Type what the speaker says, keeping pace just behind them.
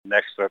an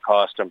extra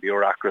cost and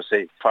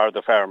bureaucracy for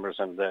the farmers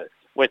and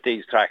with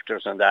these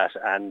tractors and that.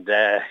 And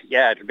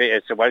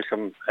it's a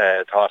welcome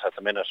thought at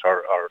the minute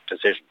or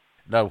decision.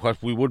 Now,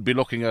 what we would be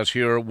looking at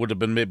here would have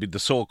been maybe the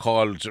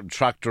so-called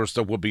tractors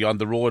that would be on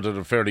the road at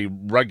a fairly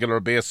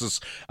regular basis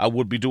and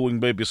would be doing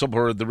maybe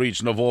somewhere in the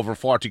region of over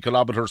 40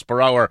 kilometres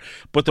per hour.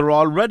 But they're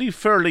already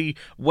fairly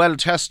well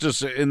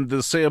tested in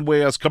the same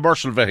way as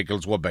commercial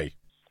vehicles would be.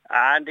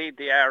 Indeed,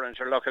 they are. And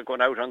sure, look at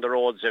going out on the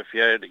roads. If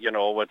if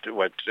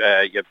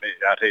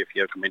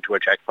you come into a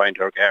checkpoint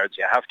or guards,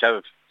 you have to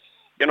have,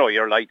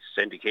 your lights,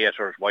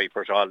 indicators,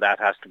 wipers, all that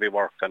has to be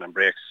working, and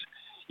brakes.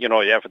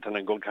 Everything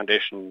in good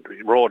condition,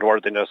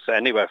 roadworthiness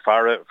anyway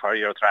for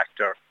your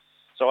tractor.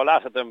 So a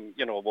lot of them,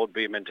 would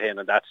be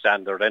maintaining that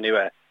standard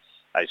anyway.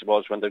 I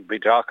suppose when they'd be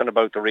talking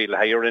about the real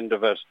higher end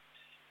of it,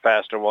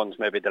 faster ones,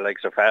 maybe the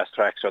likes of fast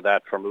tracks or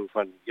that for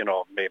moving,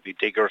 maybe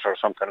diggers or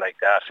something like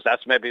that.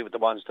 That's maybe the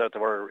ones that they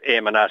were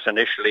aiming at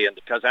initially. And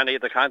because any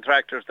of the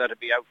contractors that would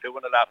be out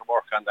doing a lot of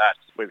work on that,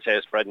 we'll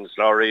say spreading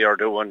slurry or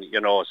doing,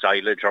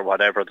 silage or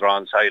whatever,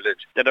 drawn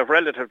silage, they'd have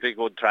relatively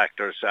good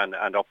tractors and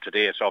up to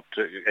date,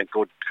 in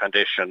good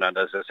condition. And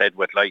as I said,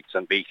 with lights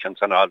and beacons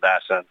and all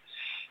that. And,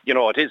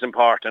 it is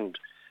important,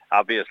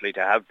 obviously,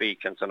 to have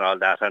beacons and all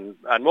that. And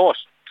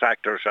most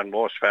tractors and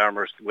most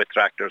farmers with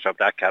tractors of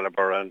that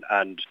calibre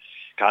and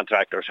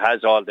contractors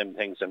has all them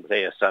things in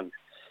place. And,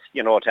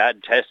 to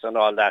add tests and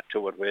all that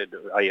to it with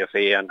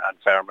IFA and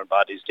farming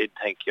bodies did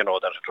think, that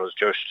it was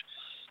just,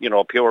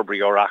 pure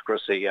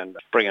bureaucracy and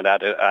bringing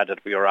added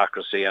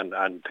bureaucracy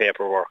and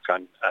paperwork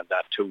and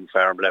that to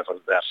farm level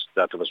that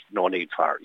there was no need for.